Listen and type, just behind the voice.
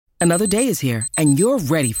Another day is here, and you're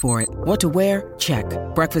ready for it. What to wear? Check.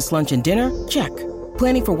 Breakfast, lunch, and dinner? Check.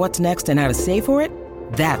 Planning for what's next and how to save for it?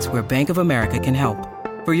 That's where Bank of America can help.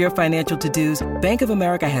 For your financial to-dos, Bank of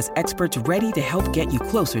America has experts ready to help get you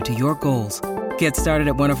closer to your goals. Get started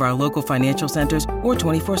at one of our local financial centers or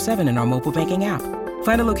 24/7 in our mobile banking app.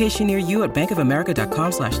 Find a location near you at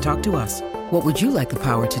bankofamerica.com/talktous. What would you like the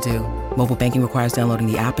power to do? Mobile banking requires downloading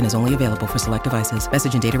the app and is only available for select devices.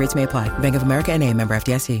 Message and data rates may apply. Bank of America N.A., member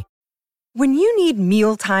FDIC. When you need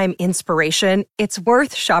mealtime inspiration, it's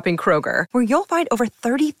worth shopping Kroger, where you'll find over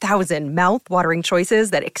 30,000 mouth-watering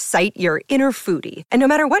choices that excite your inner foodie. And no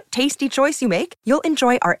matter what tasty choice you make, you'll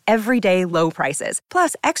enjoy our everyday low prices,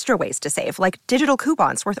 plus extra ways to save, like digital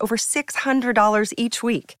coupons worth over $600 each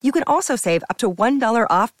week. You can also save up to $1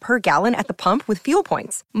 off per gallon at the pump with fuel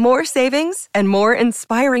points. More savings and more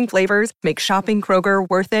inspiring flavors make shopping Kroger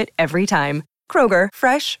worth it every time. Kroger,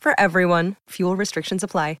 fresh for everyone. Fuel restrictions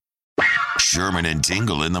apply. Sherman and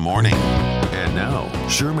Tingle in the morning. And now,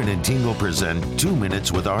 Sherman and Tingle present 2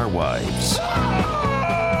 Minutes with Our Wives.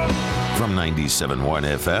 From 97.1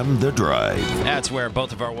 FM, The Drive. That's where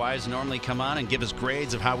both of our wives normally come on and give us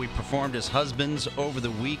grades of how we performed as husbands over the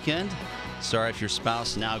weekend. Sorry if your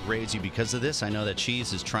spouse now grades you because of this. I know that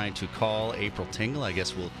Cheese is trying to call April Tingle. I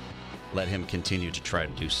guess we'll let him continue to try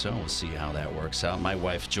to do so. We'll see how that works out. My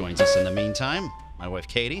wife joins us in the meantime. My wife,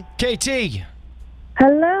 Katie. KT.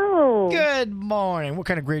 Hello. Good morning. What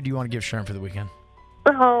kind of grade do you want to give Sherm for the weekend?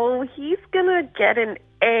 Oh, he's gonna get an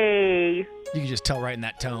A. You can just tell right in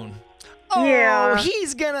that tone. Oh, yeah.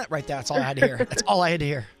 He's gonna... Right, that's all I had to hear. That's all I had to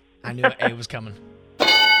hear. I knew an A was coming. All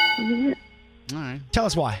right. Tell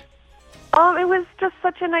us why. It was just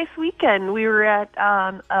such a nice weekend. We were at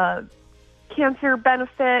a cancer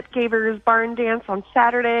benefit, gave her his barn dance on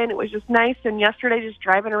Saturday, and it was just nice. And yesterday, just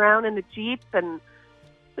driving around in the Jeep, and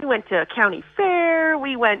we went to a county fair.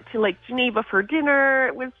 We went to Lake Geneva for dinner.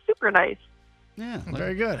 It was super nice. Yeah.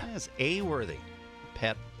 Very good. Yeah, it's A-worthy.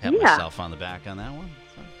 Pat myself on the back on that one.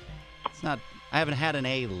 So it's not... I haven't had an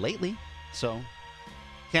A lately, so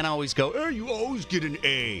can't always go, oh, you always get an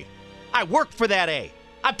A. I worked for that A.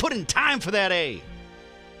 I put in time for that A.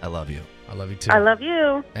 I love you. I love you, too. I love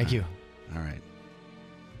you. Thank you. All right.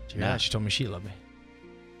 Yeah, she told me she loved me.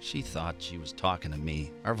 She thought she was talking to me.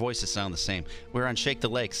 Our voices sound the same. We were on Shake the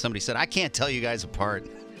Lake. Somebody said, I can't tell you guys apart.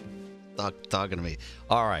 Talking to me.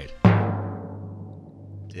 All right.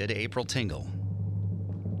 Did April Tingle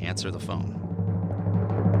answer the phone?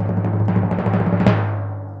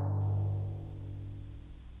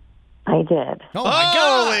 I did. Oh, my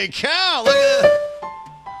God. Holy cow. Look at that.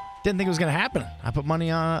 Didn't think it was going to happen. I put money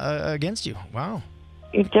on against you. Wow.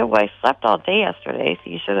 You did. Well, I slept all day yesterday, so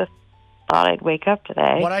you should have thought I'd wake up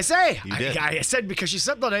today. What'd I say? You did. I said because she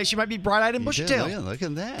slept all day, she might be bright-eyed and bushy-tailed. Look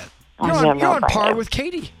at that. You're on par with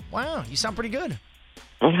Katie. Wow, you sound pretty good.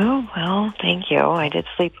 Oh, well, thank you. I did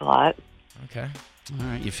sleep a lot. Okay. All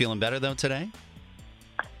right. You feeling better, though, today?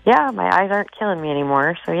 Yeah, my eyes aren't killing me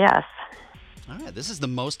anymore, so yes. All right. This is the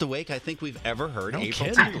most awake I think we've ever heard. No April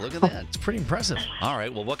kidding. Tingle. Look at that. It's pretty impressive. All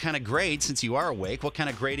right. Well, what kind of grade, since you are awake, what kind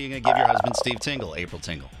of grade are you going to give your husband, Steve Tingle, April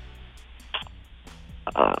Tingle?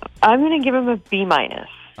 I'm going to give him a B-.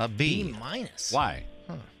 A B. B-. Why?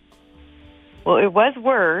 Well, it was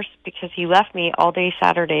worse because he left me all day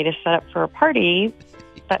Saturday to set up for a party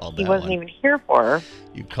that he wasn't even here for.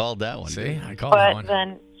 You called that one. See, I called that one. But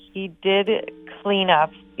then he did clean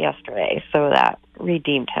up yesterday, so that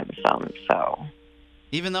redeemed him some. So,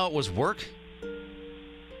 even though it was work?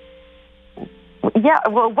 yeah,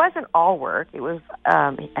 well, it wasn't all work. It was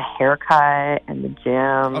a haircut and the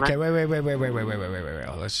gym. Okay, wait.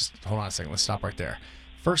 Let's just hold on a second. Let's stop right there.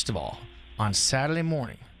 First of all, on Saturday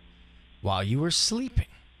morning, while you were sleeping,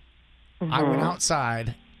 I went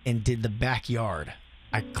outside and did the backyard.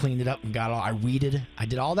 I cleaned it up and I weeded. I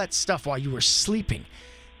did all that stuff while you were sleeping.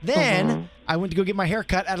 Then I went to go get my hair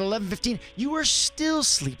cut at 11:15. You were still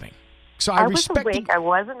sleeping. So I was awake. I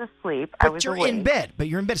wasn't asleep. I was you're awake. in bed. But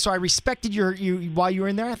you're in bed. So I respected you while you were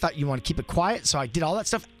in there. I thought you want to keep it quiet. So I did all that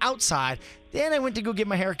stuff outside. Then I went to go get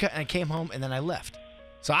my hair cut and I came home and then I left.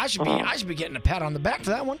 So I should be getting a pat on the back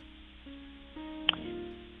for that one.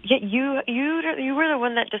 Yeah, you were the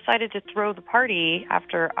one that decided to throw the party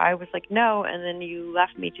after I was like, no, and then you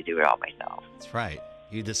left me to do it all myself. That's right.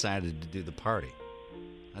 You decided to do the party.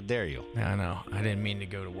 How dare you? Yeah, I know. I didn't mean to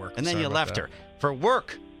go to work. And then Sorry you about left that. her for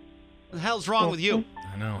work. What the hell's wrong with you?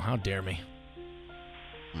 I know. How dare me?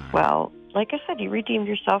 Right. Well, like I said, you redeemed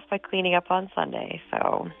yourself by cleaning up on Sunday,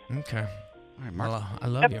 so. Okay. All right, Mark. Well, I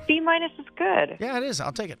love you. A B- is good. Yeah, it is.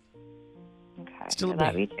 I'll take it. Okay. Still a I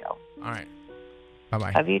love B. you too. All right.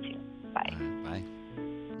 Bye-bye. Love you too. Bye. All right, bye.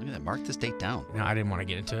 Look at that. Mark this date down. You know, I didn't want to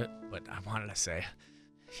get into it, but I wanted to say,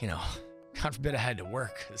 you know, God forbid I had to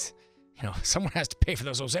work because, you know, someone has to pay for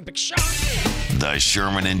those Ozempic shots. The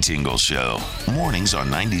Sherman and Tingle Show. Mornings on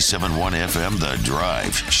 97.1 FM The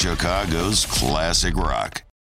Drive, Chicago's classic rock.